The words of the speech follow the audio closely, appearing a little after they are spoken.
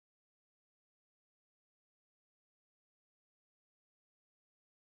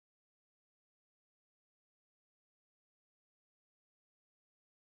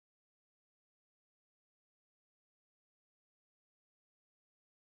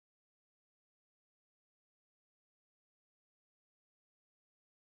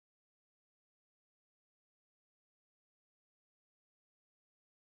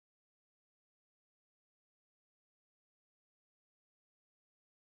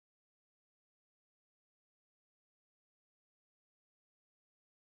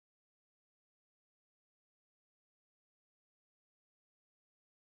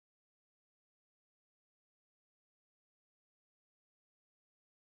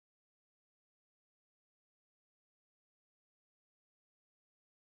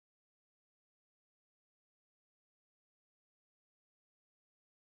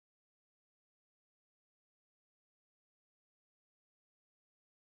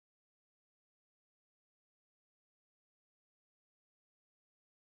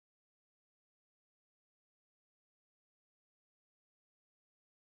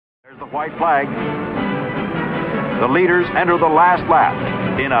There's the white flag. The leaders enter the last lap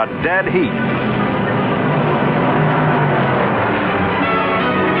in a dead heat.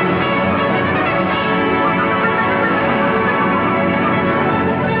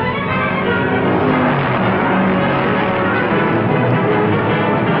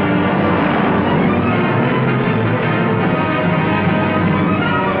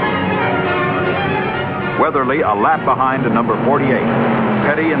 Weatherly a lap behind in number 48,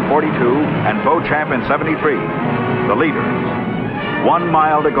 Petty in 42, and Beauchamp in 73. The leaders. 1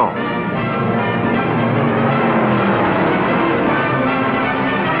 mile to go.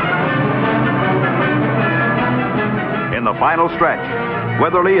 In the final stretch,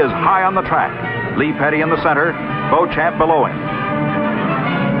 Weatherly is high on the track. Lee Petty in the center, Beauchamp below him.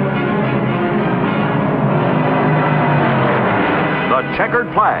 The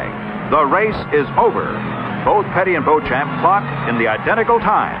checkered flag. The race is over. Both Petty and Beauchamp clocked in the identical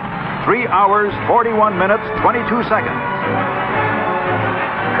time. 3 hours, 41 minutes, 22 seconds.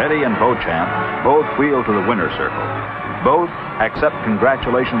 Petty and Beauchamp both wheel to the winner's circle. Both accept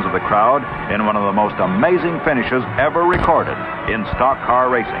congratulations of the crowd in one of the most amazing finishes ever recorded in stock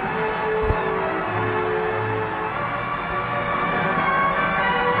car racing.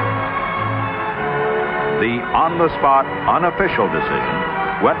 The on-the-spot, unofficial decision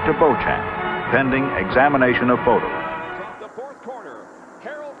went to Beauchamp, pending examination of photos. From the fourth corner,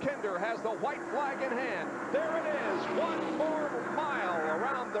 Harold Kinder has the white flag in hand. There it is, 1 more mile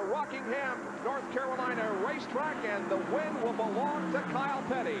around the Rockingham, North Carolina racetrack, and the win will belong to Kyle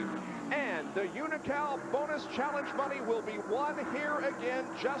Petty. And the Unocal bonus challenge money will be won here again,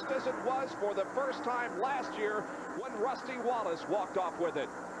 just as it was for the first time last year when Rusty Wallace walked off with it.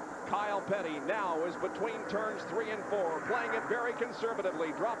 Kyle Petty now is between turns 3 and 4, playing it very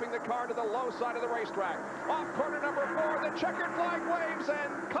conservatively, dropping the car to the low side of the racetrack. Off corner number 4, the checkered flag waves,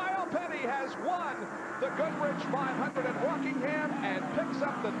 and Kyle Petty has won the Goodrich 500 at Rockingham and picks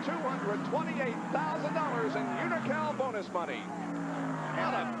up the $228,000 in Unocal bonus money.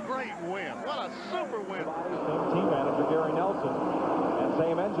 What a great win. What a super win. Same team manager Gary Nelson and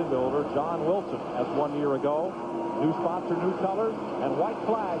same engine builder John Wilson as 1 year ago. New sponsor, new colors, and white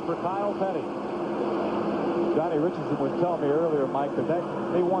flag for Kyle Petty. Johnny Richardson was telling me earlier, Mike, that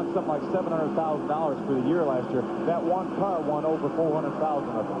they won something like $700,000 for the year last year. That one car won over $400,000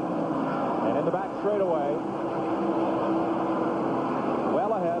 of it. And in the back straightaway,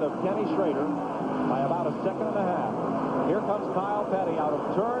 well ahead of Kenny Schrader by about a second and a half. Here comes Kyle Petty out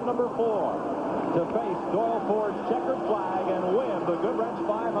of turn number 4 to face Doyle Ford's checkered flag and win the Goodrich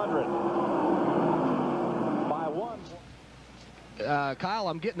 500. Kyle,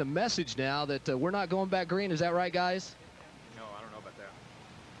 I'm getting a message now that we're not going back green. Is that right, guys? No, I don't know about that.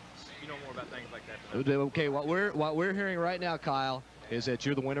 You know more about things like that. Okay, what we're hearing right now, Kyle, is that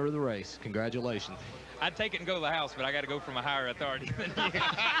you're the winner of the race. Congratulations. I'd take it and go to the house, but I got to go from a higher authority than you. Sorry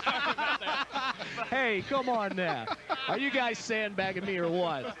about that. Hey, come on now. Are you guys sandbagging me or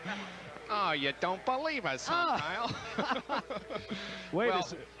what? Oh, you don't believe us, huh, Kyle? Wait a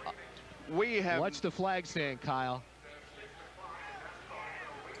second. We have... Watch the flag stand, Kyle.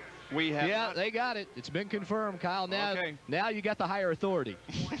 We have... Yeah, they got it. It's been confirmed, Kyle. Now, okay. Now you got the higher authority.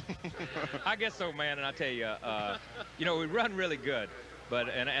 I guess so, man. And I tell you, you know, we run really good. But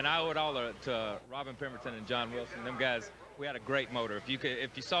and I owe it all to Robin Pemberton and John Wilson. Them guys, we had a great motor. If you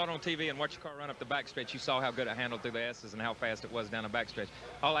saw it on TV and watched your car run up the backstretch, you saw how good it handled through the S's and how fast it was down the backstretch.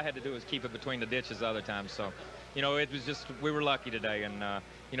 All I had to do was keep it between the ditches the other times. So, you know, it was just, we were lucky today. And,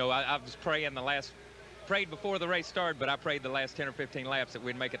 you know, I was prayed before the race started, but I prayed the last 10 or 15 laps that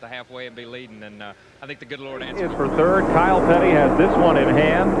we'd make it to halfway and be leading, and I think the good Lord answered. Is for third. Kyle Petty has this one in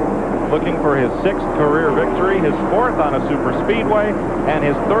hand, looking for his 6th career victory, his 4th on a super speedway, and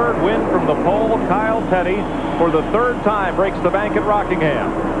his 3rd win from the pole. Kyle Petty, for the 3rd time, breaks the bank at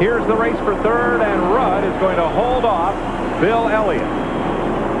Rockingham. Here's the race for 3rd, and Rudd is going to hold off Bill Elliott.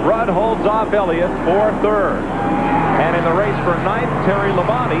 Rudd holds off Elliott for 3rd. And in the race for 9th, Terry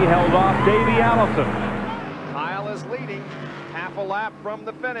Labonte held off Davey Allison. Is leading half a lap from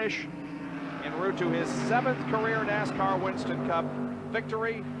the finish en route to his 7th career NASCAR Winston Cup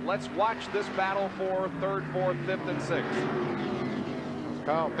victory. Let's watch this battle for 3rd, 4th, 5th, and 6th.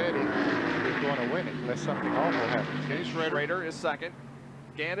 Kyle Petty is going to win it unless something awful happens. Kenny Schrader is 2nd.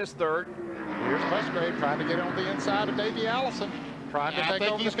 Gant is 3rd. Here's Musgrave trying to get on the inside of Davey Allison. Trying to take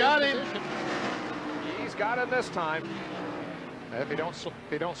over the 5th position. He's got him this time. If he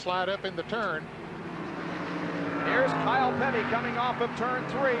don't slide up in the turn. Here's Kyle Petty coming off of turn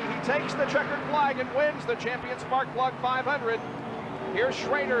 3. He takes the checkered flag and wins the Champion Spark Plug 500. Here's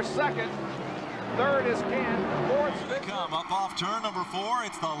Schrader 2nd. Third is Ken. Fourth, Come up off turn number 4.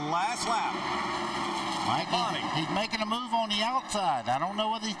 It's the last lap. He's making a move on the outside. I don't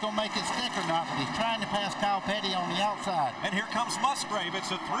know whether he's going to make it stick or not, but he's trying to pass Kyle Petty on the outside. And here comes Musgrave.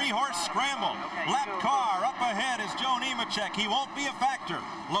 It's a 3-horse scramble. Lap car up ahead is Joe Nemechek. He won't be a factor.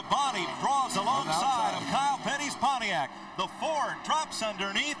 Labonte draws alongside of Kyle Petty's Pontiac. The Ford drops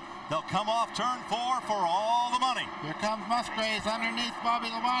underneath. They'll come off turn 4 for all the money. Here comes Musgraves underneath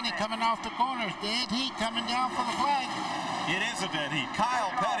Bobby Labonte coming off the corners. Dead heat coming down for the flag. It is a dead heat.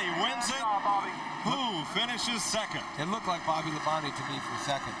 Kyle Petty wins it. Who finishes second? It looked like Bobby Labonte to me for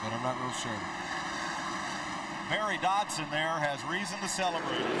second, but I'm not real sure. Barry Dodson there has reason to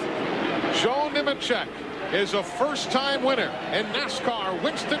celebrate. Joe Nemechek is a first-time winner in NASCAR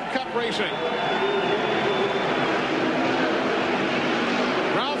Winston Cup racing.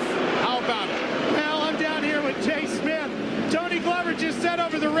 Ralph, how about it? Well, I'm down here with Jay Smith. Tony Glover just said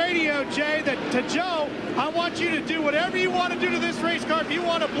over the radio, Jay, that to Joe, I want you to do whatever you want to do to this race car. If you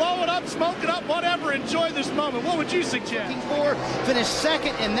want to blow it up, smoke it up, whatever, enjoy this moment. What would you suggest? Finished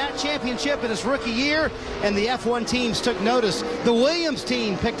second in that championship in his rookie year, and the F1 teams took notice. The Williams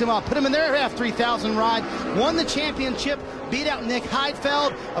team picked him up, put him in their F3000 ride, won the championship, beat out Nick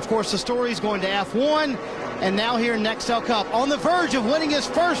Heidfeld. Of course, the story's going to F1. And now here in Nextel Cup, on the verge of winning his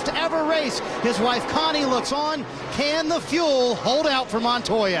first ever race, his wife Connie looks on. Can the fuel hold out for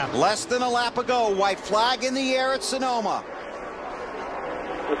Montoya? Less than a lap ago, white flag in the air at Sonoma.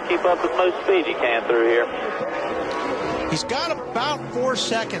 Just keep up as much speed you can through here. He's got about 4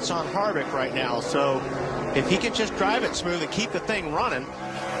 seconds on Harvick right now, so if he can just drive it smooth and keep the thing running,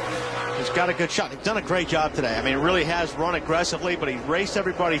 he's got a good shot. He's done a great job today. I mean, he really has run aggressively, but he raced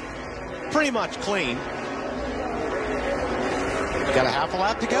everybody pretty much clean. Got a half a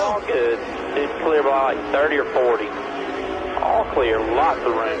lap to go. All good. It's clear by like 30 or 40. All clear. Lots of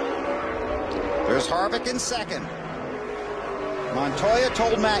room. There's Harvick in second. Montoya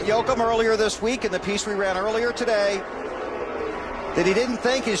told Matt Yoakum earlier this week in the piece we ran earlier today that he didn't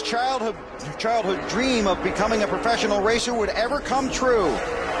think his childhood dream of becoming a professional racer would ever come true.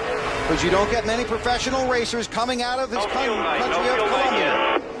 Because you don't get many professional racers coming out of his country of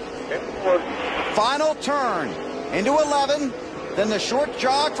Colombia. Final turn into 11. Then the short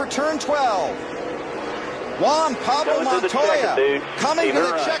jog for turn 12. Juan Pablo Montoya coming to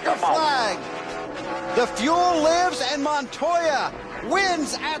the checkered flag. The fuel lives and Montoya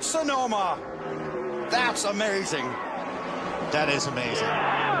wins at Sonoma. That's amazing. That is amazing.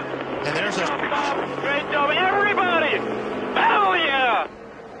 And there's a great job, everybody. Hell yeah.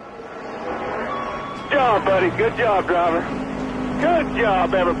 Good job, buddy. Good job, driver. Good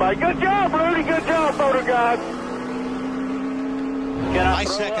job, everybody. Good job, Rudy. Good job, motor guys. I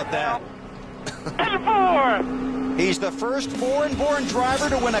second that. He's the first foreign-born driver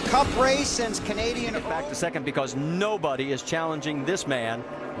to win a Cup race since Canadian. Back to second because nobody is challenging this man,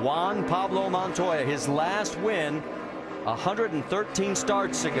 Juan Pablo Montoya. His last win 113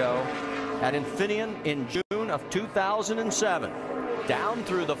 starts ago at Infineon in June of 2007. Down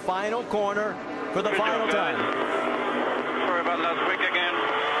through the final corner for the final time. Sorry about last week again.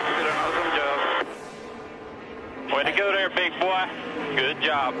 You did an awesome job. Way to go there, big boy. Good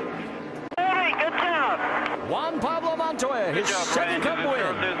job. Hey, good job. Juan Pablo Montoya, his second Cup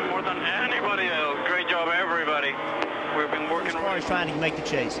win. More than anybody else. Great job, everybody. We've been working hard. He's trying to make the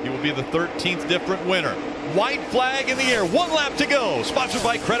chase. He will be the 13th different winner. White flag in the air. 1 lap to go. Sponsored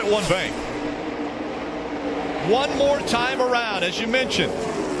by Credit One Bank. One more time around, as you mentioned.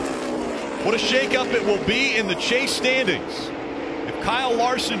 What a shakeup it will be in the chase standings. If Kyle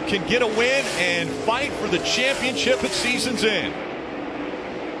Larson can get a win and fight for the championship at season's end.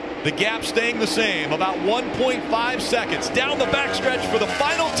 The gap staying the same, about 1.5 seconds. Down the backstretch for the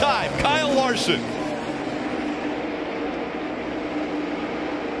final time, Kyle Larson.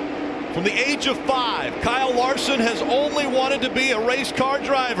 From the age of 5, Kyle Larson has only wanted to be a race car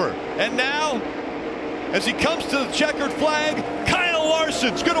driver. And now, as he comes to the checkered flag, Kyle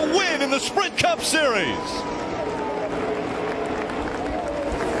Larson's going to win in the Sprint Cup Series.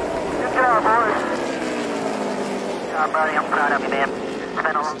 Good job, boys. Good job, buddy. I'm proud of you, man.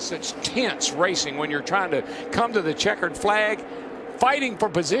 It's such tense racing when you're trying to come to the checkered flag, fighting for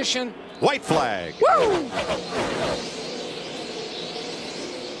position. White flag. Woo!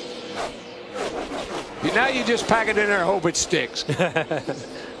 Now you just pack it in there and hope it sticks.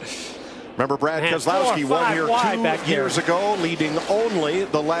 Remember Brad Keselowski won here 2 years ago, leading only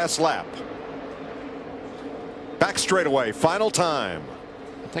the last lap. Back straightaway, final time.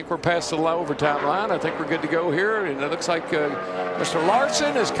 I think we're past the overtime line. I think we're good to go here. And it looks like Mr.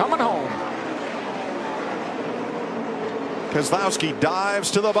 Larson is coming home. Keselowski dives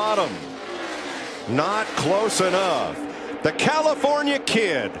to the bottom. Not close enough. The California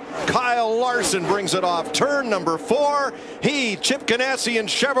Kid, Kyle Larson, brings it off turn number 4. He, Chip Ganassi, and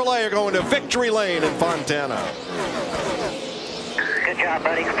Chevrolet are going to victory lane in Fontana. Good job,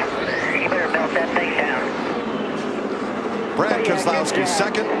 buddy. You better belt that thing down. Brad Keselowski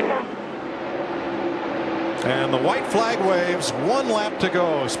second. And the white flag waves. 1 lap to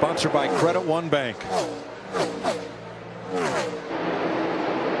go. Sponsored by Credit One Bank.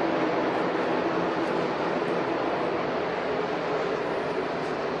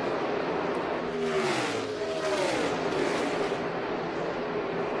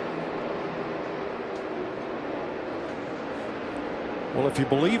 Well, if you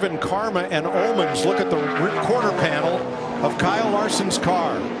believe in karma and omens, look at the quarter panel of Kyle Larson's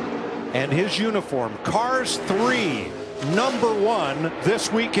car and his uniform. Cars 3, number 1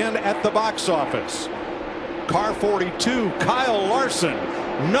 this weekend at the box office. Car 42, Kyle Larson,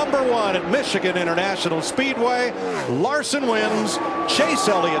 number 1 at Michigan International Speedway. Larson wins. Chase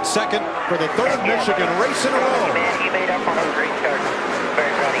Elliott second for the 3rd Michigan race in a row. You made up on those restarts.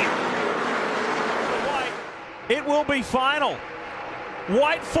 Very proud of you. It will be final.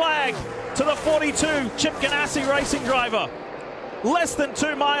 White flag to the 42 Chip Ganassi racing driver. Less than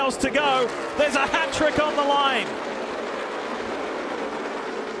 2 miles to go. There's a hat trick on the line.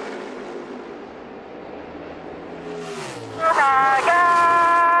 Oh my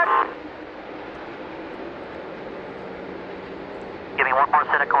God! Give me one more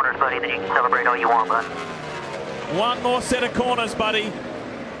set of corners, buddy, then you can celebrate all you want, bud. One more set of corners, buddy.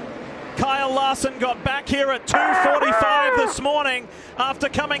 Kyle Larson got back here at 2:45 this morning after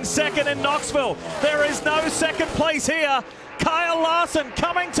coming second in Knoxville. There is no second place here. Kyle Larson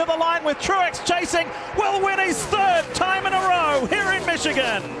coming to the line with Truex chasing, will win his 3rd time in a row here in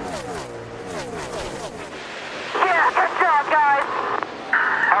Michigan. Yeah, good job, guys.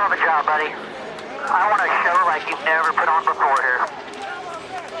 Hell of a job, buddy. I want a show like you've never put on before here.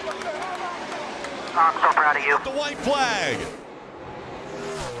 I'm so proud of you. The white flag.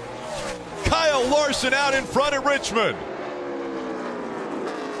 Kyle Larson out in front of Richmond.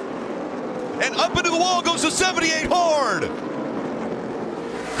 And up into the wall goes the 78 hard.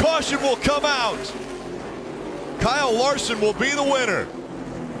 Caution will come out. Kyle Larson will be the winner.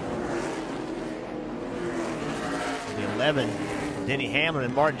 The 11, Denny Hamlin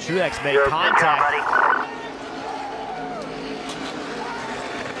and Martin Truex made contact.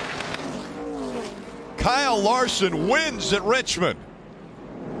 Kyle Larson wins at Richmond.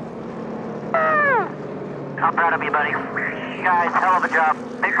 I'm proud of you, buddy. Guys, hell of a job.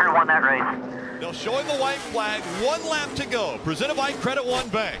 Big Crew won that race. They'll show him the white flag. 1 lap to go. Presented by Credit One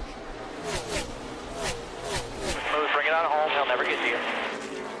Bank. Smooth, bring it on home. He'll never get to you.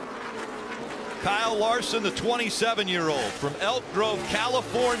 Kyle Larson, the 27-year-old from Elk Grove,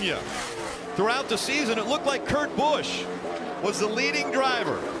 California. Throughout the season, it looked like Kurt Busch was the leading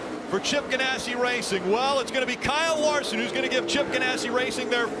driver for Chip Ganassi Racing. Well, it's going to be Kyle Larson who's going to give Chip Ganassi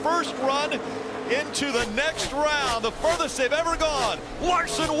Racing their first run into the next round, the furthest they've ever gone.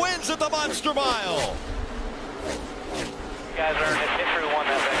 Larson wins at the Monster Mile. You guys earned it. Pit Crew won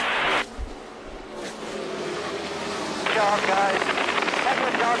that thing. Good job, guys.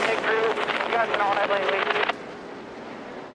 Excellent job, Pit Crew. You guys have been on that lately.